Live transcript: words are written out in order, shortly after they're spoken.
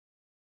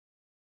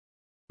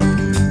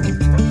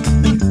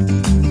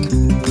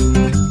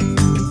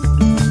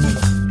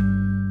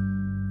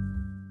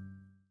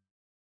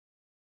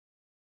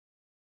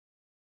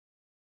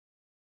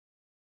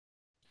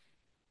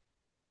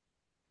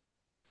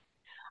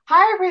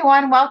Hi,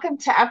 everyone. Welcome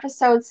to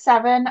episode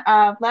 7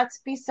 of Let's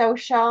Be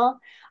Social.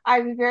 I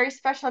have a very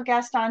special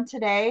guest on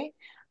today.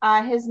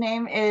 His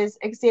name is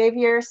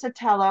Xavier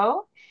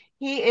Sotelo.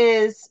 He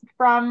is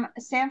from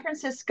San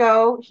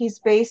Francisco. He's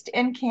based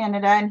in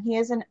Canada and he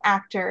is an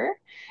actor.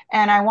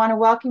 And I want to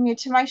welcome you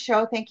to my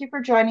show. Thank you for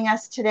joining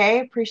us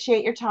today.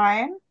 Appreciate your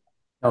time.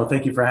 Oh,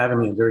 thank you for having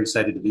me. I'm very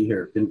excited to be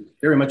here. Been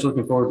very much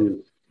looking forward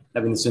to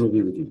having this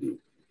interview with you, Dee.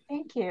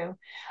 Thank you.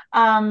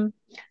 Um,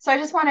 so I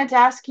just wanted to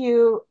ask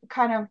you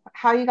kind of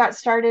how you got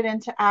started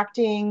into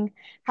acting,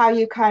 how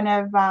you kind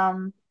of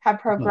have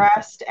Hmm.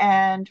 progressed,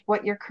 and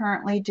what you're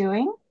currently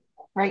doing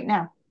right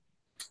now.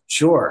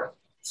 Sure,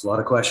 it's a lot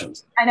of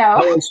questions. I know.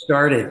 How I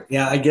started?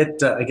 Yeah, I get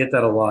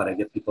that a lot. I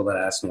get people that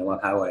ask me a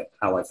lot how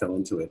I fell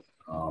into it.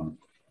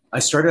 I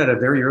started at a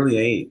very early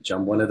age.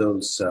 I'm one of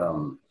those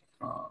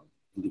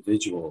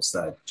individuals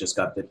that just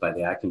got bit by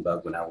the acting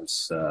bug when I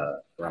was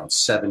around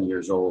 7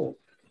 years old.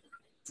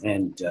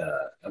 And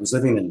I was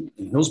living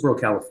in Hillsborough,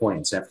 California,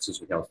 in San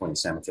Francisco, California,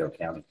 San Mateo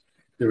County.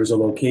 There was a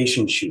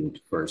location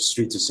shoot for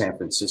Streets of San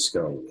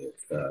Francisco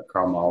with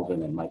Carl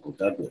Malden and Michael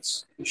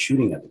Douglas, who was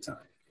shooting at the time.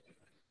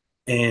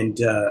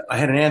 And I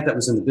had an aunt that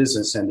was in the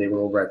business, and they were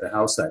over at the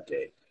house that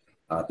day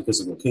because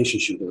of the location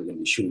shoot. They were going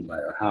to be shooting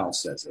by our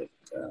house,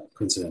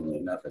 coincidentally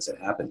enough, as it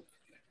happened.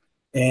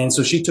 And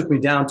so she took me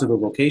down to the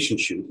location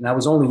shoot, and I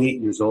was only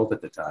 8 years old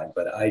at the time,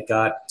 but I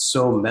got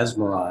so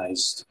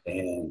mesmerized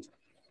and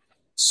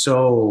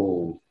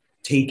so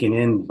taken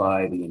in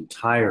by the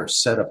entire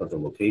setup of the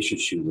location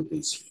shoot with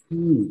these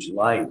huge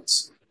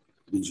lights,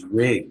 these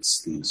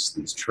rigs,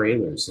 these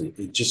trailers.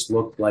 It just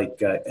looked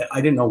like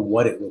I didn't know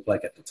what it looked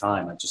like at the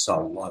time. I just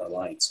saw a lot of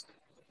lights.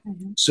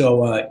 Mhm.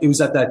 So it was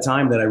at that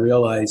time that I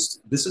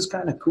realized this is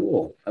kind of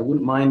cool. I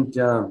wouldn't mind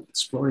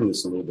exploring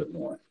this a little bit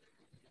more.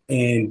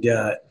 And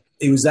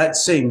it was that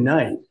same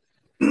night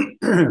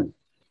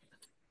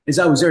as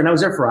I was there, and I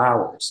was there for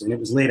hours, and it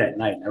was late at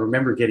night. And I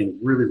remember getting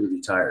really, really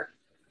tired.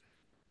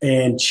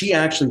 And she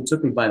actually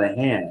took me by the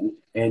hand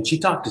and she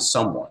talked to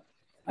someone.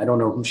 I don't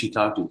know who she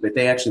talked to, but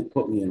they actually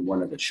put me in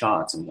one of the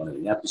shots in one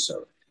of the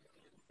episodes.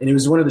 And it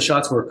was one of the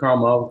shots where Carl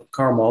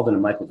Malden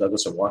and Michael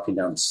Douglas are walking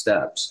down the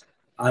steps.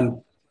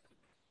 I'm,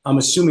 I'm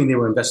assuming they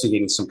were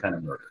investigating some kind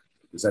of murder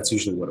because that's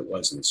usually what it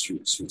was in the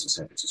streets of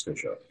San Francisco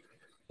show.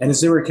 And as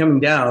they were coming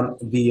down,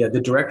 the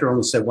director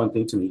only said one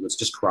thing to me: was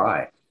just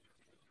cry.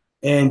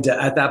 And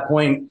at that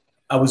point,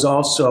 I was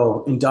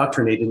also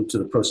indoctrinated into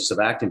the process of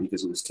acting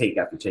because it was take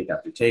after take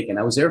after take. And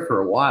I was there for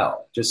a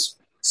while, just,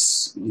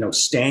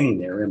 standing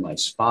there in my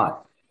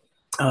spot.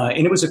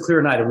 And it was a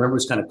clear night. I remember it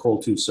was kind of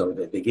cold too, so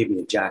they gave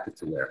me a jacket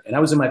to wear. And I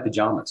was in my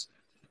pajamas.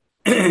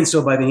 And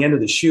so by the end of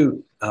the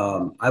shoot,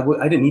 I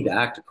didn't need to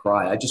act or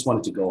cry. I just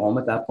wanted to go home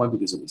at that point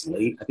because it was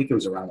late. I think it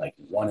was around like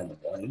 1 in the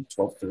morning,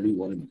 12:30,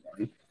 1 in the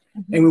morning.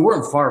 Mhm. And we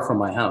weren't far from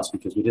my house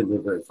because we didn't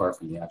live very far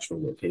from the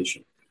actual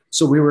location.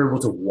 So we were able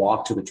to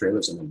walk to the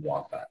trailers and then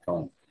walk back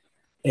home.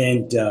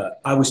 And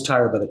I was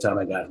tired by the time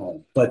I got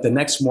home. But the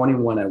next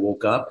morning when I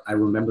woke up, I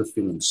remember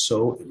feeling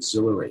so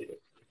exhilarated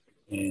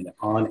and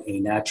on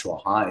a natural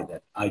high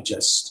that I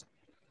just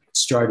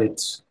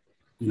started,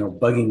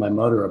 bugging my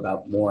mother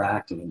about more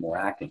acting and more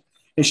acting.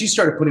 And she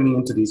started putting me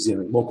into these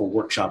local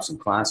workshops and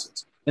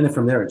classes. And then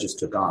from there, it just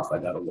took off. I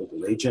got a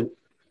local agent.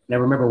 And I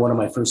remember one of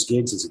my first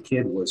gigs as a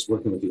kid was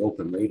working with the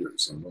Oakland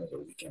Raiders in one of their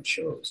weekend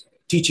shows,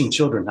 teaching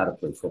children how to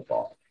play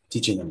football,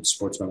 teaching them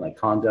sportsmanlike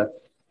conduct,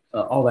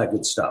 all that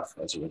good stuff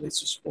as it relates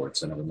to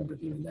sports. And I remember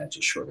doing that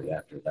just shortly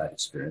after that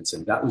experience.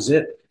 And that was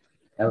it.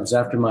 That was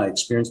after my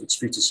experience with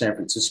Streets of San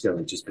Francisco.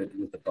 It just bit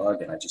me with the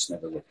bug, and I just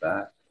never looked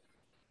back.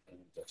 And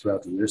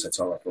throughout the years, that's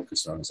all I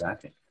focused on was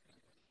acting.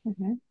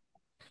 Mhm.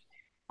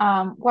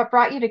 What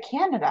brought you to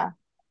Canada?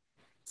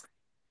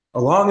 A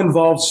long,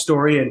 involved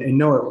story, and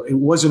no, it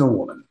wasn't a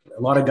woman.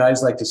 A lot of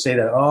guys like to say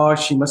that, oh,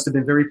 she must have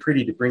been very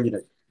pretty to bring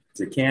you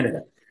to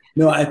Canada.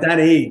 No, at that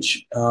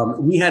age,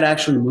 we had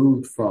actually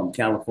moved from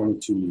California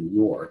to New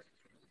York.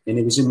 And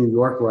it was in New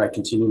York where I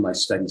continued my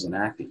studies in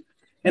acting.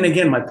 And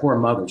again, my poor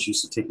mother, she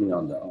used to take me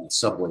on the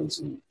subways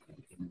in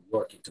New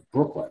York into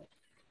Brooklyn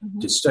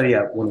to Mhm. study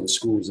at one of the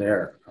schools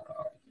there,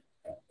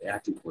 the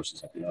acting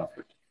courses that they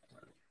offered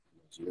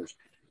those years.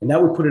 And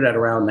that would put it at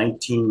around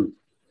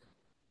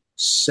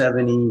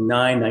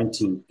 1979,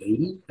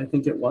 1980, I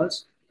think it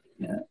was.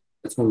 Yeah, Mhm.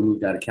 that's when we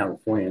moved out of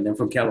California. And then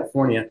from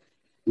California,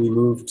 we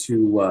moved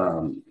to,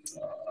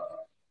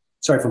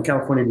 from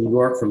California to New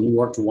York, from New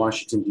York to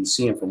Washington,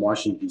 D.C., and from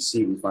Washington,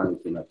 D.C., we finally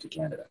came up to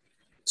Canada.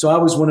 So I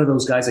was one of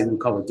those guys that you would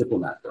call a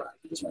diplomat brat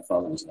because my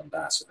father was an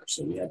ambassador.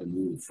 So we had to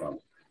move from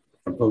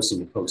posting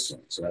to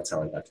posting. So that's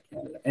how I got to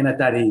Canada. And at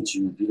that age,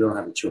 you don't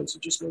have a choice. You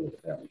just go where the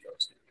family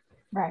goes.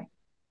 Right,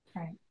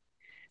 right.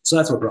 So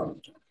that's what brought me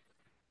to Canada.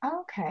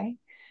 Okay.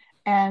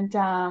 And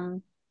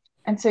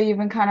so you've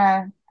been kind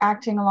of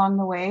acting along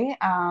the way.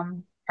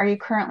 Are you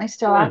currently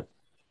still Yeah. acting?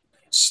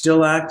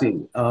 Still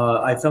acting.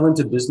 I fell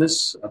into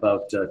business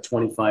about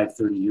 25,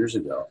 30 years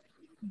ago.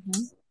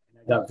 Mhm.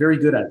 I got very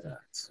good at that.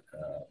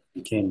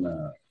 Became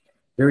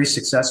very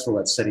successful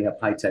at setting up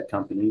high tech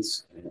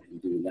companies and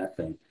doing that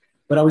thing.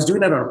 But I was doing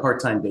that on a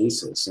part-time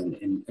basis,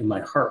 and my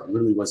heart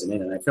really wasn't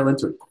in it. And I fell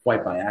into it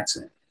quite by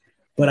accident.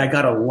 But I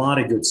got a lot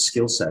of good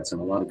skill sets and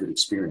a lot of good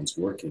experience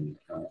working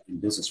in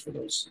business for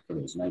those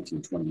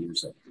 19, 20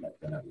 years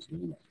that I was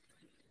doing it.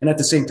 And at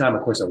the same time,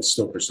 of course, I was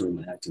still pursuing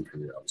my acting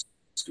career. I was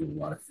doing a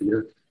lot of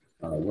theater,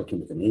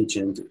 working with an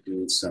agent,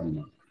 doing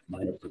some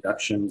minor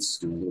productions,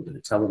 doing a little bit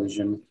of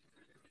television,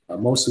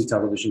 mostly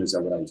television is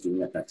that what I was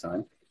doing at that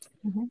time.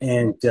 Mhm.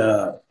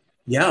 And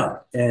yeah,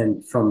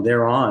 and from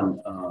there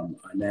on,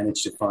 I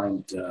managed to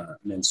find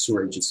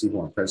Mansour Agency, who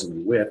I'm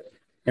presently with.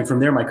 And from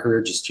there, my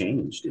career just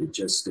changed. It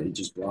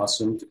just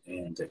blossomed,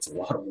 and it's a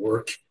lot of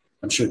work.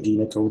 I'm sure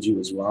Dina told you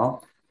as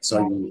well. So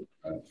Yeah. you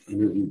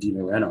interviewed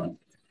Dina Renon,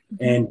 Mhm.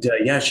 and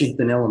yeah, she hit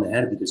the nail on the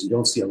head because you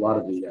don't see a lot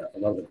of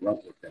the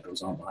grunt work that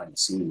goes on behind the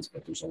scenes,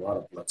 but there's a lot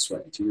of blood,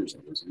 sweat, and tears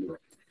that goes into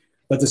it.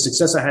 But the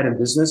success I had in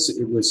business,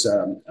 it was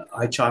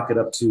I chalk it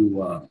up to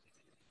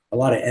a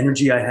lot of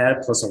energy I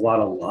had plus a lot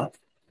of luck.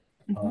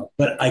 Mhm.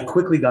 But I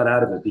quickly got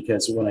out of it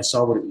because when I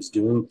saw what it was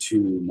doing to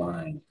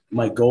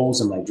my goals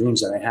and my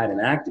dreams that I had in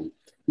acting,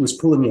 it was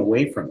pulling me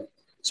away from it.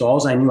 So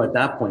all I knew at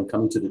that point,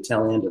 coming to the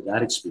tail end of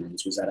that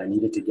experience, was that I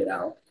needed to get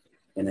out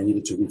and I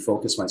needed to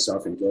refocus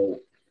myself and go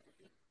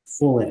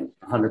full in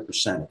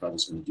 100% if I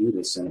was going to do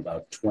this. And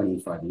about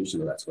 25 years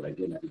ago, that's what I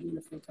did. And I've been doing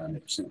it full time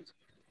ever since.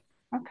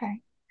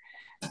 Okay.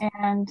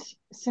 And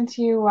since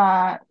you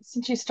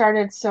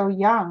started so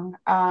young,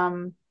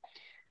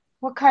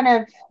 what kind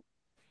of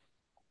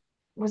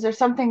was there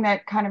something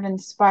that kind of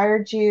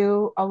inspired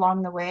you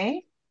along the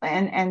way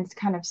and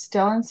kind of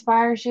still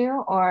inspires you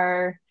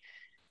or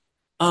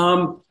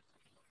Um,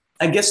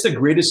 I guess the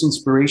greatest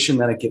inspiration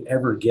that I could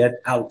ever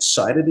get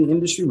outside of the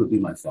industry would be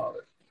my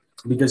father,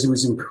 because he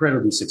was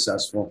incredibly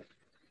successful.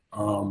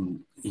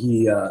 And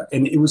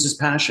it was his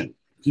passion.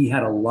 He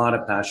had a lot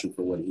of passion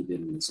for what he did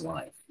in his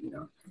life, you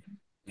know.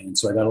 And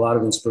so I got a lot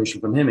of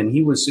inspiration from him. And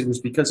it was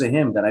because of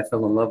him that I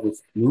fell in love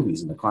with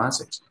movies and the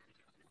classics.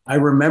 I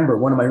remember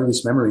one of my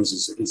earliest memories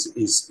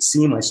is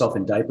seeing myself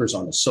in diapers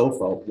on the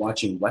sofa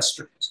watching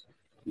westerns.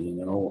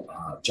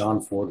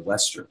 John Ford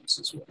westerns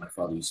is what my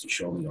father used to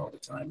show me all the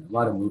time. A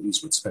lot of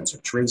movies with Spencer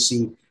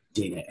Tracy,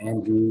 Dana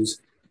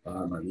Andrews,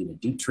 Marlena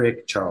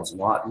Dietrich, Charles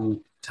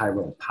Lawton,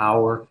 Tyrone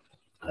Power.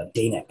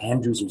 Dana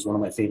Andrews was one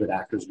of my favorite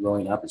actors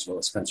growing up, as well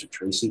as Spencer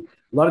Tracy.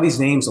 A lot of these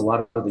names, a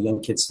lot of the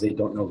young kids, they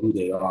don't know who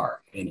they are.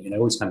 And it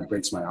always kind of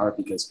breaks my heart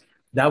because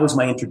that was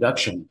my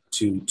introduction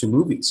to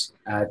movies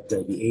at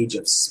the age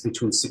of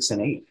between 6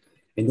 and 8.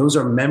 And those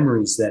are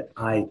memories that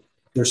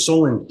they're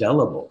so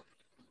indelible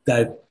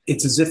that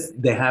it's as if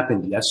they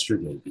happened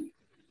yesterday.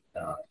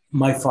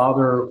 My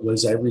father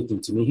was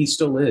everything to me. He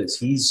still is.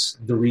 He's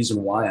the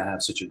reason why I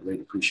have such a great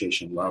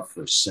appreciation and love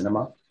for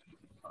cinema,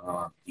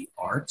 the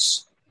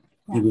arts.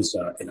 He yeah, was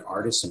an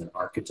artist and an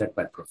architect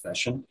by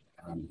profession.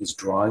 His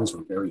drawings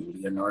were very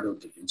Leonardo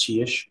da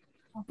Vinci-ish.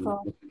 oh,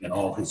 cool. Looking at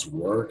all his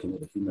work and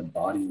the human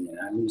body and the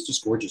anatomy, it was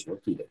just gorgeous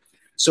work he did.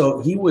 So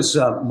he was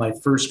my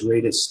first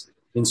greatest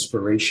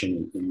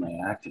inspiration in my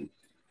acting.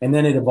 And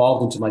then it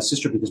evolved into my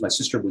sister because my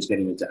sister was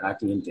getting into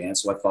acting and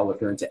dance. So I followed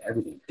her into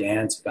everything: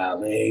 dance,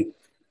 ballet,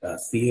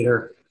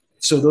 theater.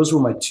 So those were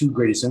my two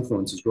greatest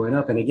influences growing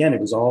up. And again, it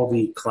was all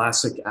the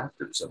classic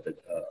actors of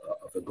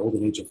the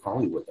golden age of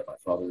Hollywood that my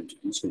father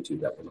introduced me to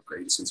that were the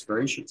greatest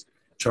inspirations.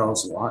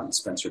 Charles Lawton,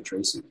 Spencer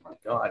Tracy, my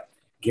God,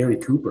 Gary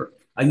Cooper.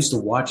 I used to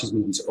watch his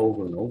movies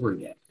over and over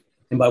again.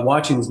 And by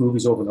watching these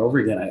movies over and over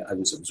again, I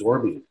was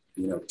absorbing,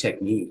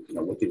 technique,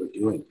 what they were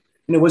doing.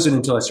 And it wasn't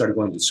until I started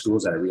going to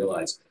schools that I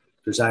realized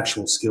there's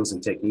actual skills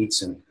and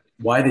techniques, and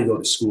why they go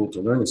to school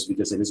to learn this,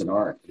 because it is an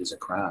art, it is a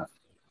craft.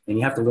 And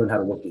you have to learn how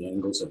to work the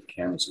angles of the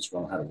cameras as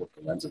well, how to work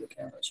the lens of the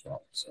camera as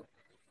well. So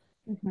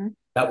Hmm.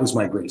 that was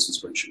my greatest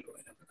inspiration growing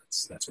up.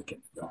 That's what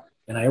kept me going.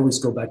 And I always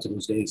go back to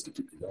those days to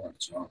keep me going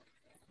as well.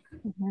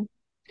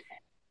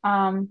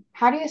 Hmm.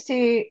 How do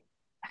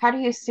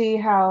you see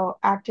how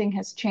acting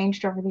has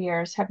changed over the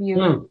years? Hmm,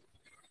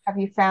 Have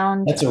you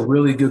found that's a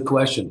really good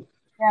question.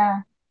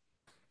 yeah.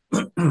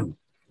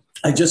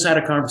 I just had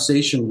a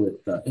conversation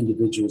with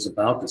individuals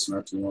about this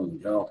not too long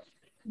ago.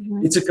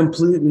 Hmm. It's a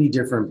completely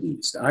different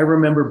beast. I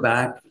remember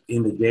back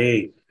in the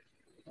day,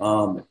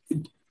 um,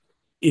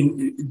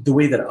 in the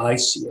way that I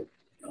see it,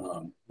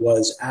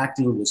 was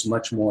acting was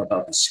much more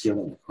about the skill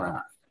and the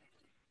craft.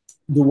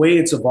 The way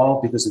it's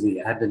evolved because of the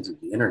advent of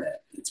the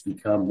internet, it's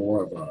become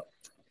more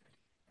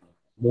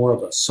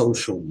of a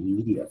social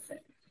media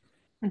thing.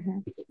 Hmm.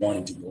 People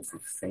wanting to go for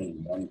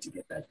fame, wanting to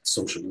get that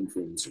social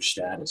influence or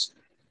status.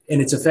 And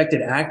it's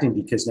affected acting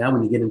because now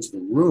when you get into the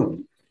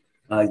room,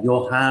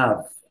 you'll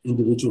have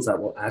individuals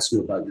that will ask you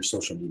about your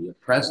social media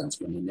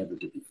presence when they never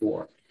did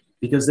before,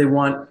 because they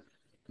want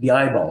the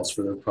eyeballs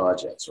for their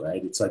projects,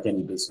 right? It's like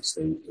any business.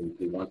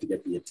 They want to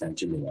get the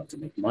attention, they want to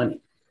make money.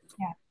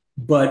 Yeah.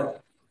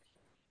 But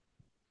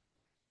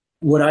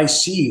what I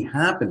see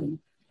happening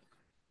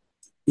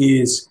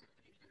is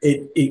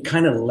it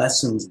kind of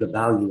lessens the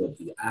value of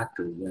the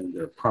actor when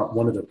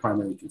one of their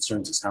primary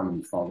concerns is how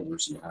many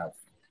followers you have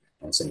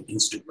on, say,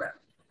 Instagram.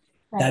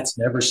 Right. That's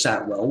never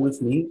sat well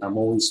with me. I'm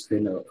always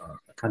been a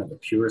kind of a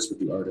purist with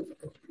the art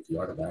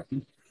of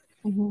acting.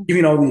 Hmm.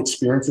 Given all the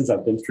experiences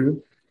I've been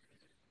through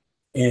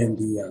and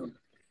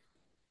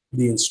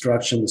the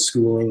instruction, the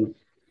schooling,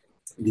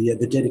 the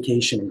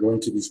dedication, and going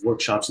to these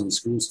workshops in the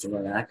schools to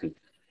learn acting,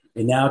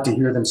 and now to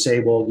hear them say,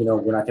 "Well,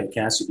 we're not going to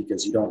cast you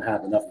because you don't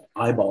have enough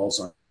eyeballs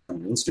on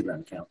your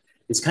Instagram account,"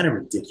 it's kind of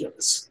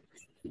ridiculous.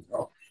 You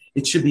know,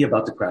 it should be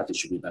about the craft. It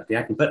should be about the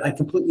acting. But I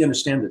completely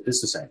understand that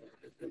this society,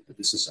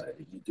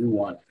 you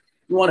want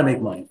to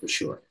make money for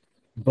sure,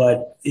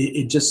 but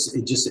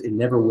it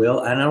never will,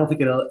 and I don't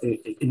think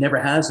it never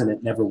has, and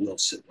it never will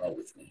sit well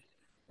with me.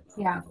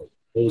 Yeah.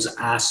 Those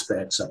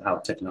aspects of how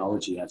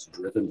technology has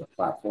driven the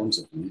platforms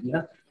of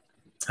media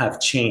have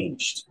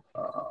changed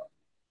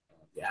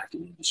the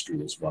acting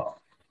industry as well.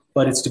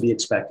 But it's to be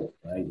expected,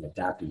 right?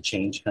 Adapt and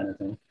change kind of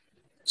thing.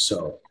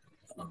 So,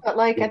 But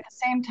like at the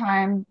same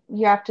time,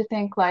 you have to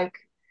think like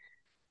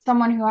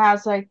someone who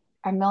has like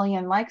a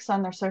million likes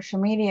on their social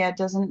media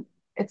doesn't,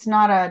 it's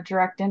not a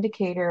direct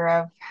indicator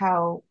of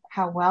how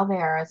well they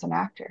are as an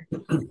actor.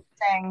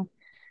 Saying,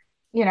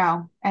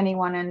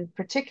 anyone in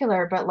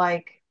particular, but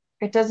like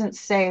it doesn't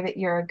say that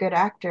you're a good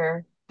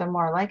actor the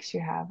more likes you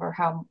have or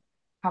how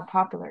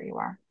popular you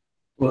are.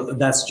 well,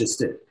 that's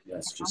just it.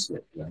 That's just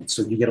it. Right?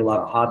 So you get a lot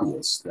of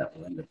hobbyists that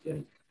will end up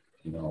getting,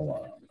 you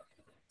know,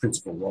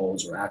 principal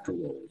roles or actor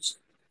roles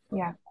uh,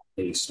 Yeah,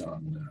 based on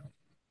based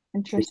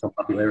interesting. on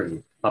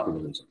popularity.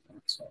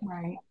 So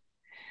Right.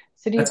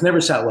 So do you that's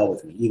never sat well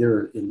with me,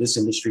 either in this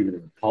industry or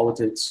in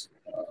politics.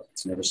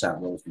 It's never sat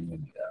well with me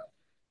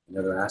in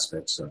other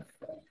aspects of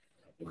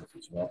life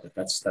as well. But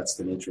that's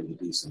the nature of the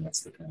beast, and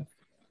that's the kind of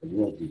the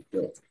world we've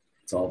built.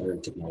 It's all very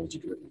technology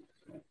driven.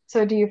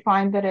 so do you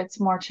find that it's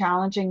more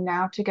challenging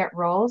now to get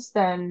roles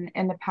than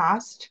in the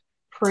past,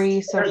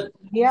 pre-social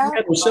media?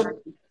 Yeah,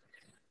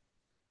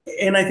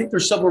 and I think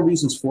there's several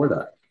reasons for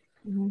that.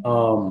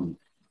 Mhm.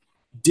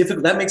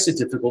 Difficult, that makes it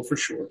difficult for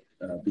sure,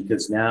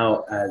 because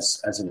now as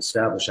an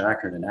established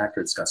actor and an actor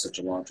that's got such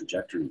a long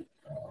trajectory,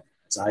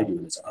 as I do,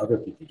 and as other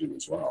people do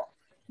as well.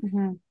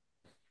 Mhm.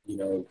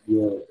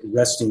 You're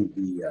resting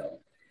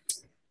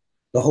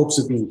the hopes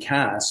of being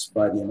cast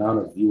by the amount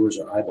of viewers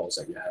or eyeballs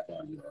that you have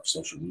on your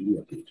social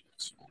media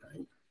pages,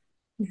 right?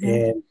 Mhm.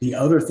 And the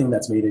other thing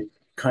that's made it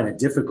kind of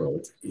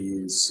difficult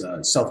is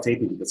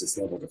self-taping, because it's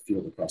leveled the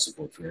field across the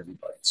board for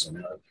everybody. So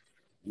now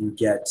you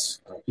get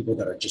people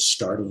that are just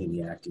starting in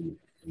the acting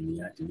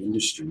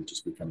industry,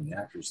 just becoming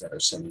actors, that are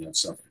sending out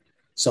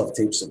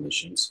self-tape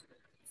submissions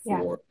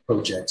Yeah. for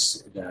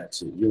projects that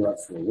you're up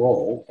for a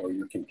role or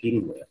you're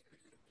competing with.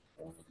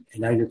 And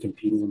now you're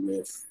competing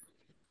with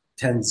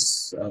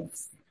tens of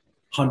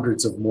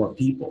hundreds of more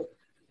people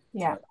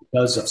Yeah.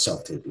 because of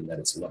self-taping, that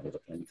it's leveled the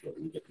playing field.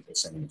 You get people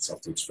sending in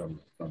self-tapes from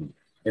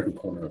every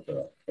corner of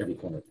the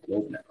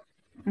globe now.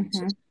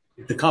 So Mhm.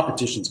 the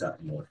competition's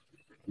gotten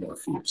more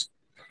fierce.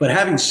 But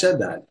having said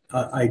that,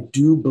 I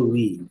do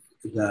believe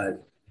that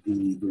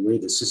the way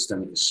the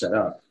system is set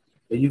up,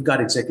 that you've got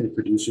executive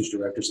producers,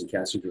 directors, and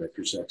casting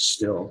directors that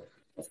still,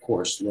 of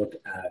course, look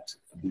at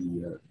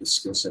the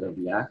skill set of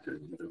the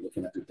actor. They're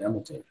looking at their demo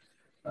tape.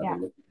 They're Yeah.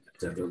 looking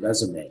at their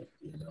resume.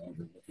 They're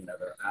looking at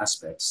other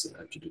aspects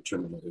to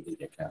determine whether they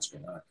get cast or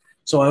not.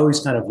 So I always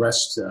kind of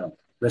rest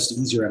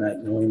easier at night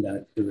knowing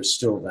that there is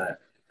still that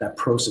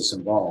process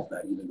involved.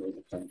 That even though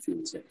the playing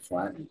field is getting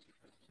flattened,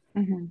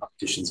 Mhm.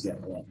 competition's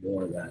getting a lot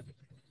more. That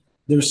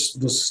there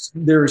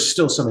is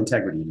still some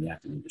integrity in the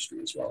acting industry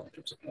as well in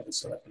terms of how they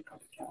set up and how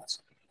they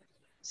cast.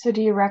 So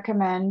do you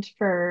recommend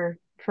for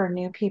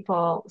new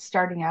people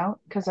starting out?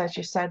 Because as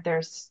you said,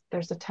 there's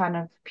a ton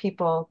of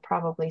people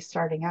probably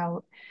starting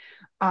out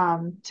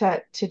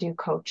to do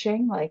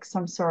coaching, like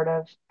some sort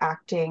of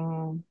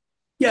acting.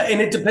 Yeah,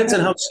 and it depends on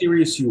how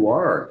serious you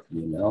are.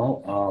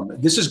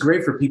 This is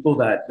great for people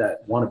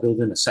that want to build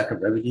in a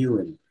second revenue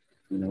and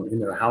in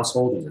their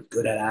household, and they're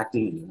good at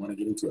acting and you want to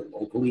get into it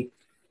locally.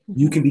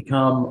 You Mhm. can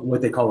become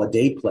what they call a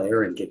day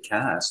player and get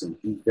cast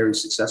and be very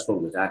successful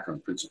with actor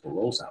and principal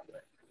roles that way.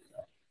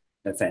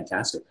 That's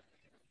fantastic.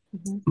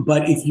 Mhm.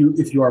 But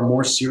if you are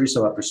more serious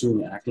about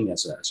pursuing acting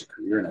as a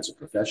career and as a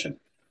profession,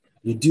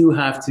 you do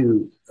have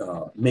to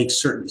make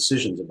certain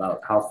decisions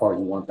about how far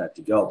you want that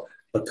to go.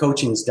 But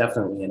coaching is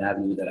definitely an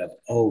avenue that I've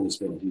always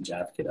been a huge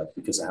advocate of,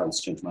 because of how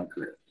it's changed my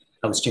career,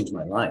 how it's changed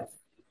my life.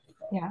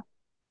 Yeah.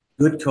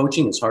 Good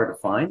coaching is hard to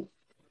find.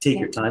 Take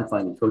Yeah. your time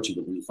finding coaching,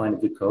 but when you find a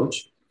good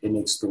coach, it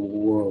makes the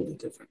world of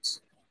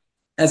difference.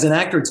 As an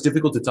actor, it's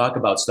difficult to talk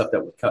about stuff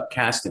that we're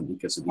casting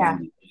because of the Yeah.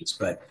 NDAs,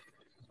 but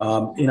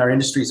in our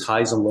industry's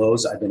highs and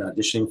lows, I've been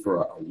auditioning for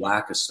a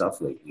whack of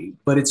stuff lately.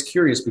 But it's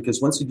curious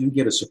because once you do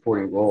get a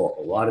supporting role,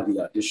 a lot of the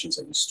auditions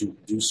that you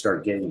do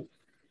start getting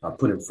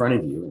put in front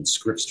of you and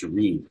scripts to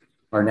read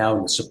are now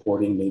in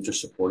the major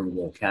supporting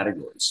role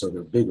categories. So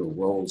they're bigger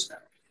roles now.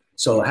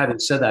 So Yeah. having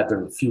said that,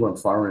 they're few and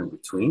far in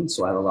between.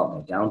 So I have a lot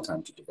more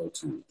downtime to devote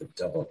to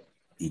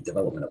the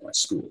development of my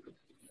school.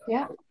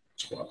 Yeah.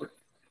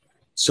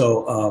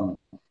 So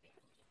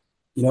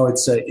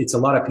it's a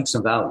lot of peaks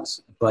and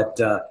valleys, but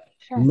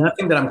Sure.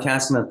 nothing that I'm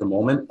casting at the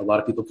moment. A lot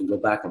of people can go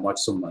back and watch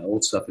some of my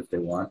old stuff if they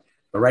want.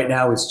 But right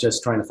now, it's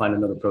just trying to find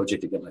another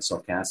project to get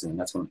myself casting, and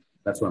that's what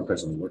I'm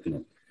presently working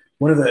on.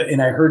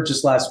 And I heard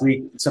just last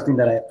week something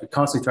that I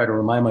constantly try to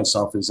remind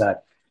myself is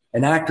that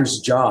an actor's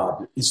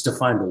job is to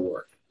find the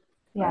work.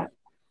 Yeah. Right?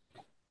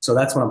 So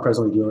that's what I'm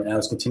presently doing right now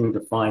is continuing to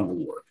find the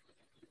work.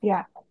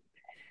 Yeah.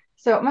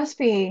 So it must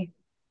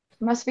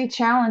be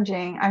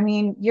challenging. I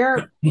mean,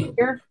 you're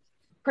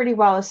pretty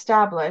well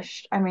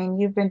established. I mean,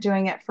 you've been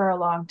doing it for a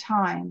long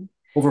time.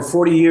 Over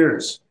 40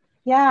 years.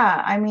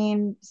 Yeah, I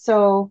mean,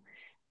 so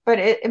but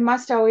it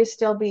must always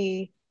still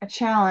be a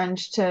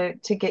challenge to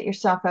get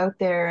yourself out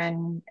there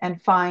and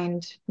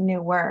find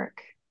new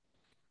work.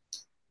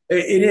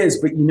 It is,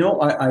 but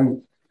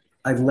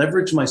I've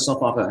leveraged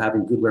myself off of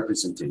having good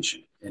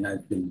representation, and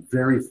I've been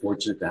very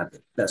fortunate to have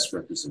the best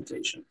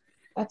representation.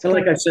 That's And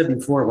like good. I said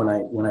before,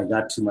 when I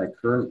got to my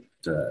current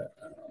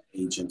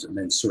agent,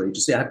 Mentor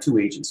Agency, I have two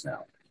agents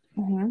now.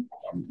 Hmm.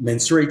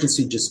 Mentor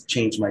Agency just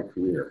changed my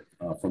career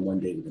from one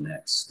day to the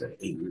next.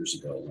 8 years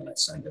ago, when I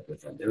signed up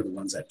with them, they're the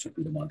ones that took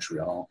me to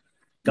Montreal,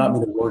 got Hmm.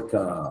 me to work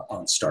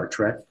on Star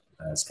Trek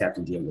as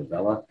Captain Diego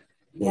Vela.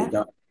 They Yeah.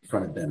 got me in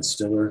front of Ben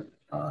Stiller,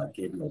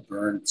 Gabriel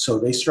Byrne. So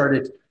they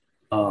started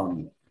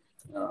um,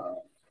 uh,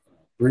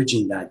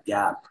 bridging that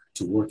gap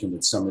to working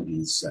with some of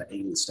these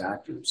A-list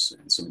actors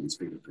and some of these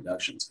bigger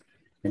productions.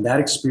 And that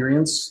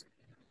experience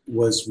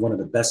was one of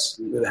the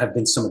best, have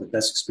been some of the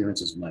best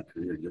experiences of my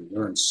career. You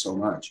learn so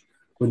much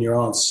when you're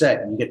on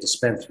set and you get to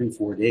spend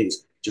 3-4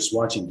 days just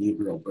watching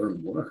Gabriel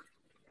Byrne work.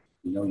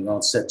 You're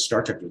on set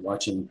Star Trek, you're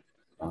watching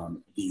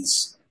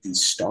these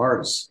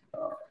stars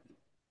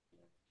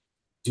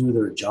do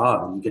their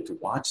job, and you get to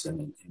watch them.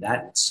 And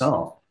that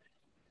itself,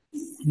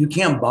 you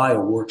can't buy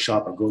a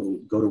workshop or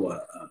go to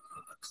a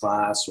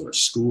class or a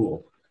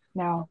school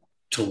No.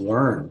 to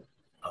learn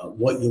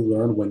what you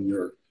learn when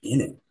you're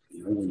in it.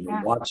 When you're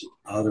Yeah. watching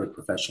other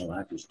professional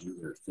actors do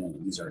their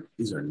thing.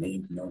 These are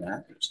named known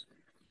actors.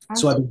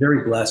 So I've Absolutely. been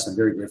very blessed and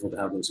very grateful to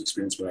have those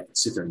experiences where I can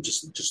sit there and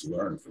just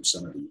learn from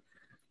some of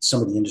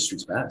the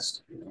industry's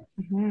best.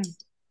 Hmm.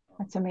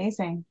 That's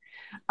amazing.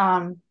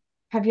 Um,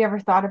 have you ever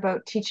thought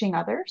about teaching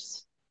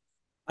others?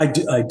 I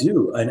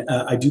do, and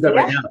I do that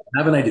right Yeah. now. I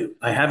have and I do.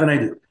 I have and I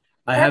do.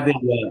 I Yeah.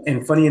 have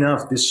and funny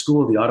enough, this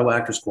school, the Ottawa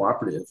Actors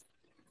Cooperative,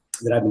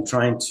 that I've been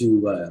trying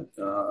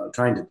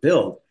to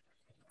build.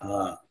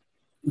 Uh,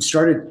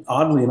 Started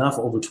oddly enough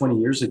over 20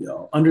 years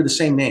ago under the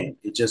same name.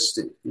 It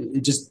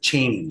just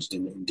changed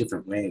in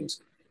different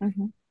ways.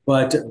 Hmm.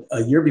 But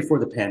a year before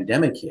the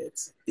pandemic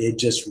hit, it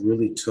just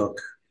really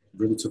took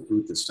root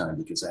this time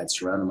because I had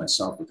surrounded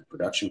myself with a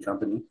production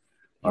company,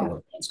 Yeah.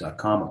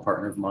 OttawaFilms.com, a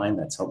partner of mine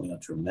that's helped me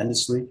out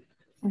tremendously.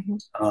 Hmm.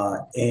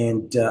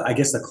 And I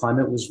guess the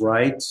climate was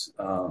right.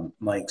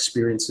 My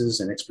experiences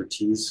and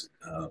expertise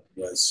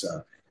was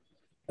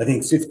I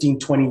think 15,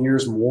 20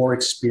 years more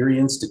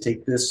experience to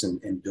take this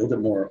and build it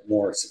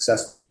more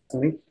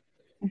successfully.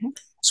 Hmm.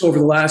 So over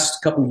the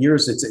last couple of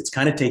years, it's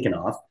kind of taken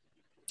off.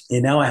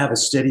 And now I have a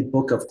steady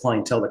book of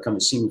clientele that come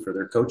to see me for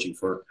their coaching,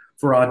 for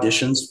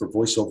auditions, for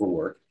voiceover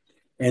work.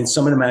 And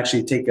some of them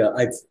actually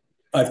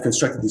I've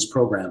constructed these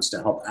programs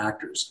to help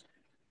actors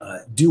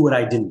do what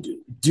I didn't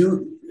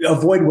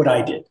avoid what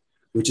I did,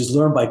 which is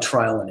learn by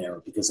trial and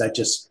error, because that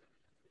just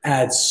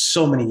adds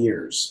so many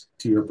years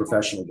to your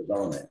professional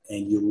development,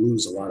 and you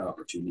lose a lot of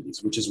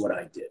opportunities, which is what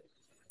I did.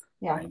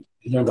 Yeah, Right?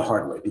 You learn the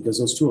hard way because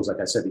those tools, like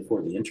I said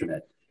before, with the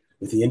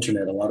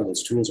internet, a lot of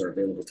those tools are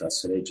available to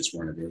us today, just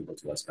weren't available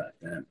to us back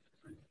then.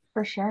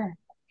 for sure.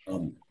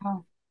 Um,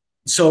 Oh.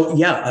 so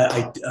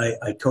yeah,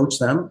 I coach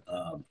them.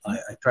 I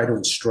try to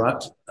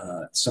instruct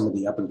some of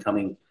the up and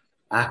coming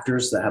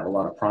actors that have a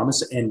lot of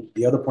promise. And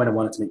the other point I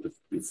wanted to make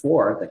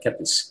before that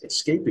kept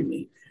escaping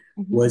me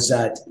Hmm. was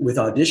that with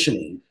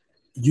auditioning,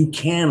 you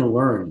can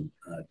learn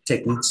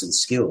techniques and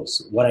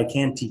skills. What I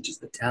can teach is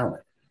the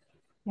talent.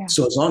 Yeah.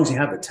 So as long as you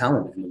have the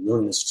talent and the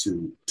willingness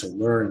to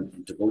learn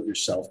and devote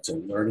yourself to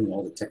learning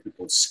all the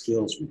technical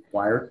skills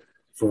required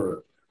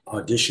for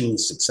auditioning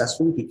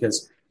successfully,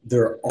 because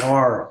there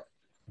are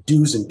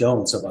do's and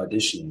don'ts of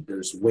auditioning.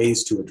 There's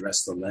ways to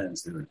address the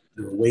lens. There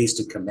are ways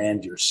to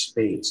command your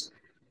space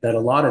that a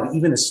lot of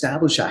even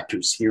established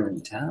actors here in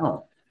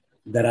town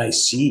that I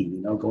see,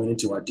 going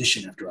into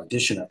audition after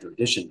audition after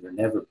audition, they're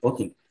never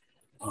booking.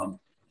 Um,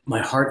 my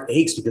heart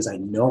aches because I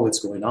know what's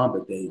going on,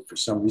 but they, for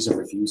some reason,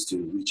 refuse to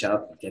reach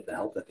out and get the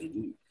help that they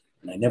need.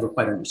 And I never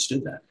quite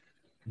understood that.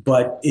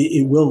 But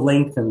it will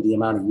lengthen the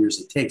amount of years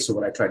it takes. So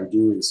what I try to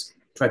do is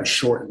try to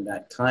shorten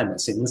that time and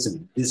say,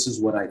 listen, this is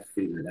what I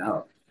figured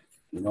out.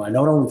 I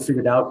not only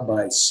figured out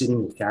by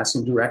sitting with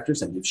casting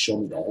directors, and they've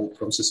shown me the whole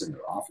process in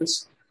their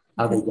office,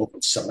 how Hmm. they go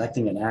from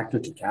selecting an actor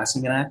to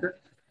casting an actor,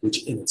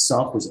 which in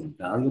itself was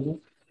invaluable,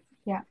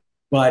 Yeah.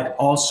 but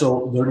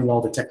also learning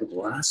all the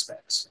technical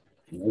aspects,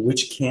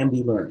 which can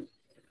be learned.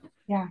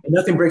 Yeah. And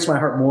nothing breaks my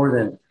heart more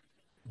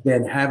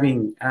than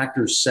having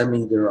actors send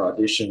me their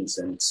auditions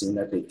and seeing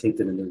that they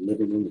taped it in their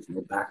living room with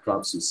no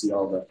backdrops. You see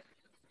all the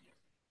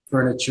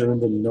furniture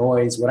and the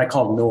noise, what I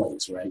call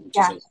noise, right? Which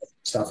is Yeah. like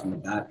stuff in the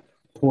back,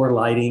 poor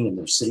lighting, and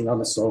they're sitting on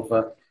the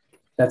sofa.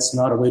 That's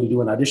not a way to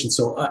do an audition.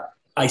 So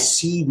I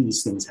see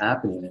these things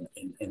happening,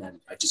 and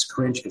I just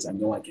cringe because I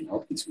know I can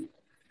help these people.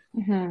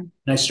 Hmm.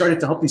 And I started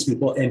to help these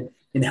people, and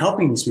in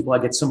helping these people, I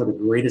get some of the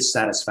greatest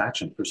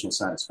satisfaction, personal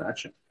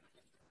satisfaction,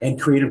 and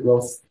creative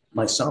growth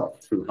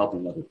myself through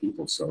helping other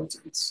people. So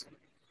it's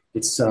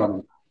Yeah,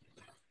 um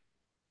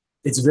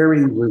it's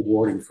very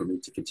rewarding for me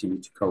to continue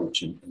to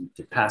coach and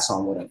to pass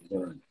on what I've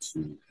learned to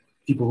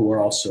people who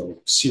are also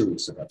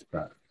serious about the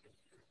craft.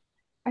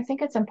 I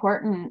think it's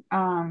important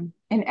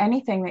in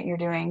anything that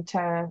you're doing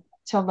to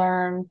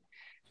learn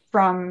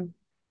from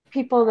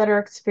people that are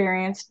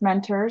experienced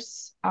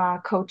mentors,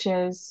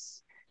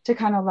 coaches, to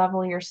kind of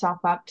level yourself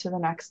up to the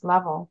next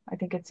level. I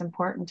think it's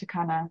important to It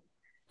kind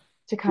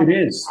of do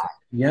is,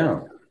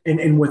 yeah.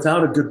 And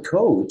without a good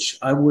coach,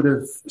 I would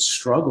have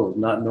struggled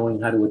not knowing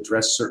how to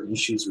address certain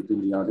issues within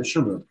the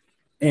audition room.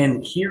 And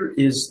here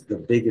is the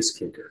biggest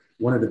kicker,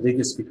 one of the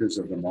biggest kickers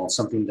of them all,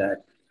 something that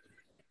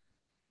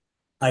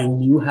I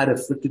knew had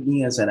afflicted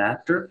me as an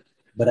actor,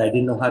 but I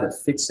didn't know how to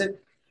fix it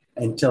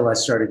until I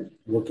started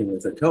working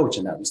with a coach,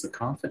 and that was the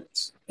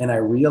confidence. And I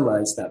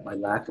realized that my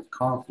lack of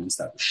confidence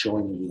that was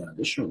showing in the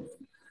audition room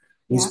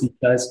was yeah.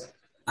 because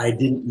I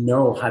didn't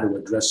know how to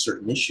address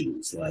certain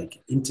issues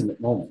like intimate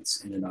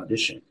moments in an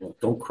audition. Well,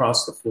 don't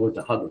cross the floor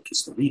to hug or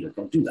kiss the leader.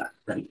 Don't do that,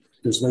 right?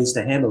 There's ways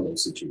to handle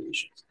those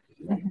situations.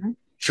 You know? Hmm.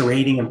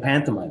 Charading and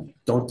pantomiming.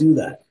 Don't do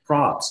that.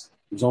 Props.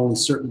 There's only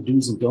certain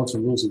do's and don'ts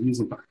and rules of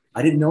using.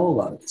 I didn't know a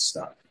lot of this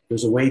stuff.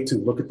 There's a way to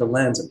look at the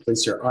lens and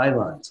place your eye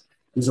lines.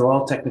 These are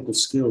all technical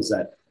skills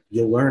that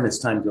you'll learn as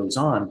time goes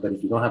on. But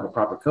if you don't have a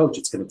proper coach,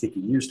 it's going to take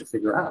you years to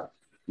figure out.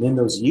 And in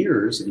those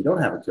years, if you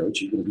don't have a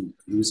coach, you're going to be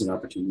losing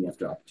opportunity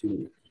after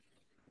opportunity,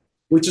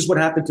 which is what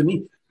happened to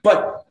me.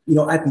 But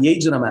at the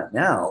age that I'm at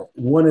now,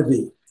 one of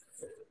the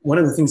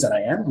things that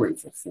I am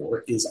grateful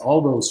for is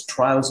all those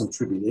trials and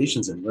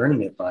tribulations and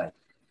um,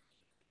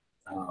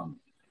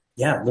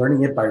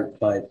 learning it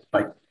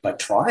by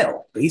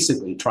trial,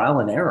 basically trial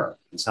and error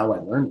is how I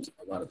learned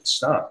a lot of the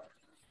stuff.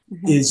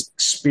 Hmm. Is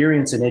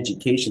experience and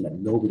education that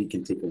nobody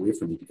can take away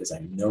from me because I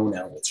know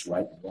now what's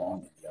right and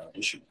wrong in the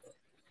audition.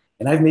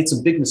 And I've made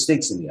some big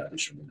mistakes in the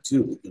audition room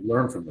too, but you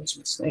learn from those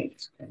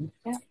mistakes. Okay?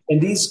 Yeah,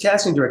 And these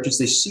casting directors,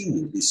 they see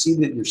you. They see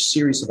that you're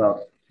serious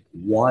about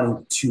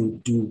wanting to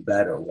do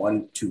better,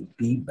 wanting to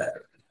be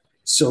better.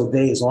 So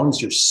as long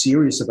as you're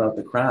serious about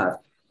the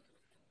craft,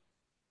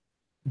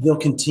 they'll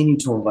continue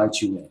to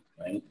invite you in,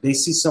 right? They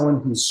see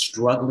someone who's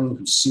struggling,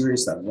 who's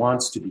serious, that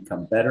wants to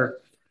become better.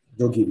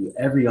 They'll give you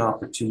every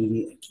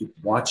opportunity and keep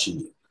watching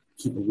you,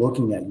 keep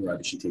looking at your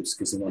audition tapes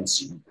because they want to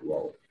see you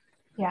grow.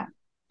 yeah,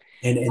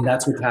 And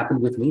that's what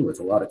happened with me with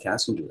a lot of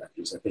casting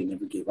directors, that they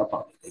never gave up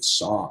on me. They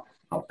saw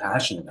how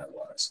passionate I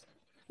was.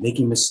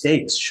 Making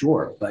mistakes,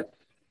 sure, but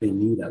they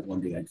knew that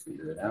one day I'd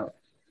figure it out.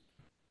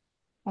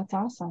 that's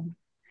awesome.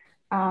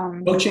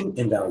 Um, Coaching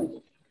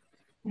invaluable.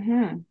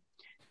 mhm.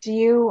 Do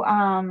you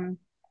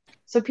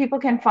so people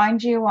can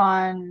find you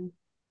on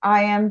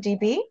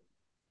IMDb?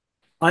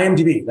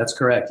 IMDb, that's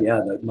correct.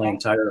 Yeah, my Okay.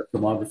 entire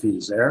filmography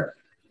is there.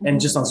 And Hmm.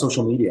 just on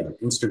social media,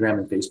 Instagram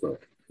and Facebook.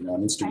 On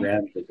Okay.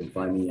 Instagram, they can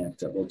find me at,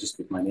 just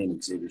with my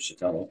name, Xavier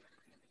Sotelo.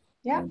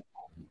 Yeah. And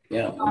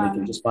yeah, and they can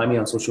Um, just find me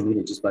on social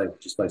media just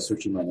by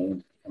searching my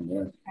name. I'm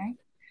there. okay.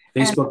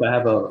 And Facebook, I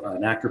have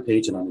an actor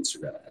page, and on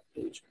Instagram, I have a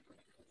page.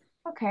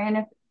 okay.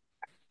 And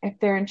if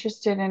they're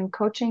interested in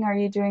coaching, are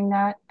you doing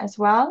that as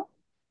well?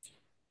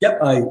 Yep,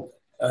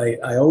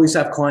 I always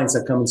have clients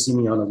that come and see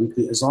me on a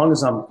weekly, as long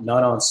as I'm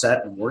not on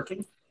set and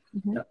working.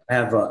 Hmm. I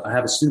have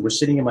a studio. We're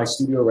sitting in my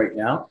studio right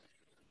now.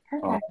 Uh,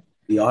 Perfect.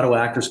 the Ottawa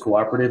Actors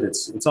Cooperative.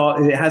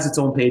 It has its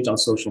own page on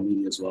social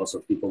media as well. So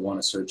if people want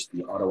to search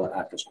the Ottawa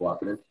Actors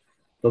Cooperative,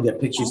 they'll get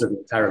pictures Okay. of the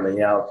entire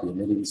layout, the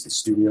amenities, the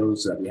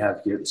studios that we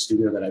have here, the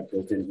studio that I've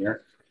built in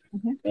here.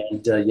 Hmm.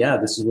 And yeah,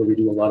 this is where we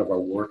do a lot of our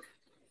work.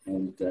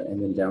 And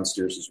then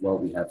downstairs as well,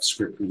 we have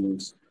script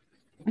readings,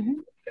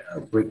 Hmm.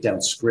 break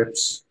down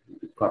scripts,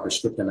 proper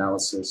script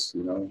analysis,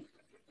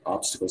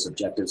 obstacles,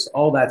 objectives,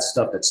 all that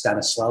stuff that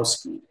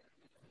Stanislavski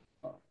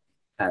uh,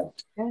 had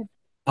Good. Okay.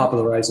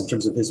 popularized in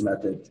terms of his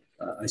method.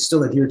 I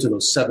still adhere to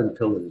those 7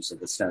 pillars of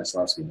the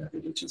Stanislavski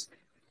method, which is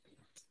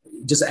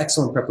just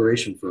excellent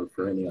preparation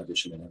for any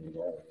audition and any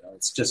role.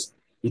 It's just,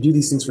 you do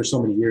these things for so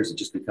many years, it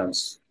just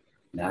becomes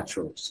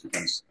natural. It just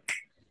becomes,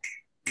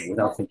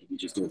 without thinking, you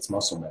just do it. It's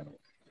muscle memory.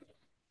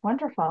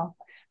 Wonderful.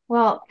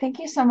 Well, thank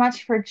you so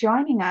much for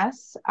joining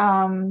us.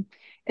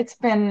 It's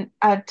been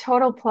a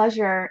total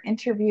pleasure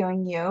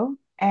interviewing you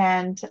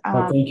and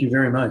Oh, thank you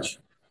very much.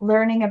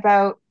 learning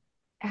about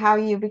how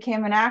you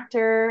became an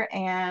actor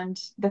and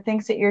the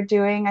things that you're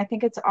doing. I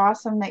think it's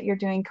awesome that you're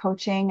doing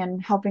coaching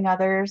and helping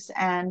others.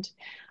 And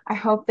I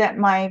hope that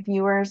my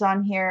viewers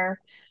on here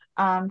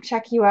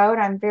check you out.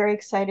 I'm very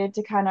excited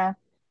to kind of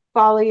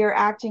follow your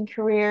acting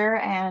career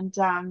and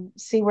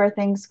see where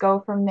things go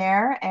from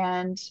there.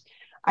 And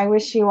I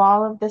wish you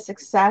all of the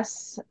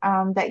success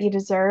that you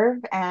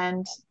deserve.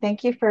 And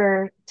thank you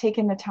for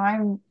taking the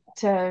time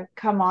to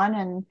come on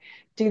and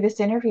do this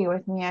interview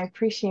with me. I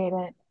appreciate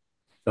it.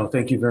 No,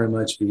 thank you very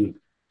much, B.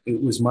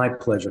 It was my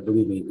pleasure.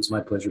 Believe me, it was my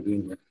pleasure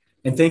being here.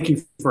 And thank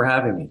you for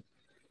having me.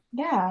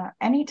 Yeah,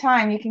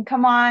 anytime. You can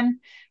come on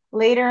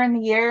later in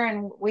the year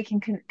and we can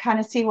kind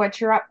of see what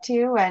you're up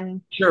to.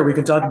 And Sure, we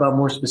can talk about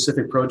more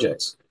specific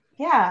projects.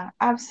 yeah,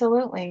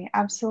 absolutely.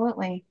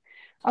 Absolutely.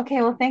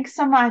 Okay, well, thanks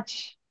so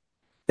much.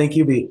 Thank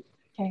you, B.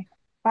 Okay,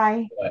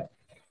 bye. Bye.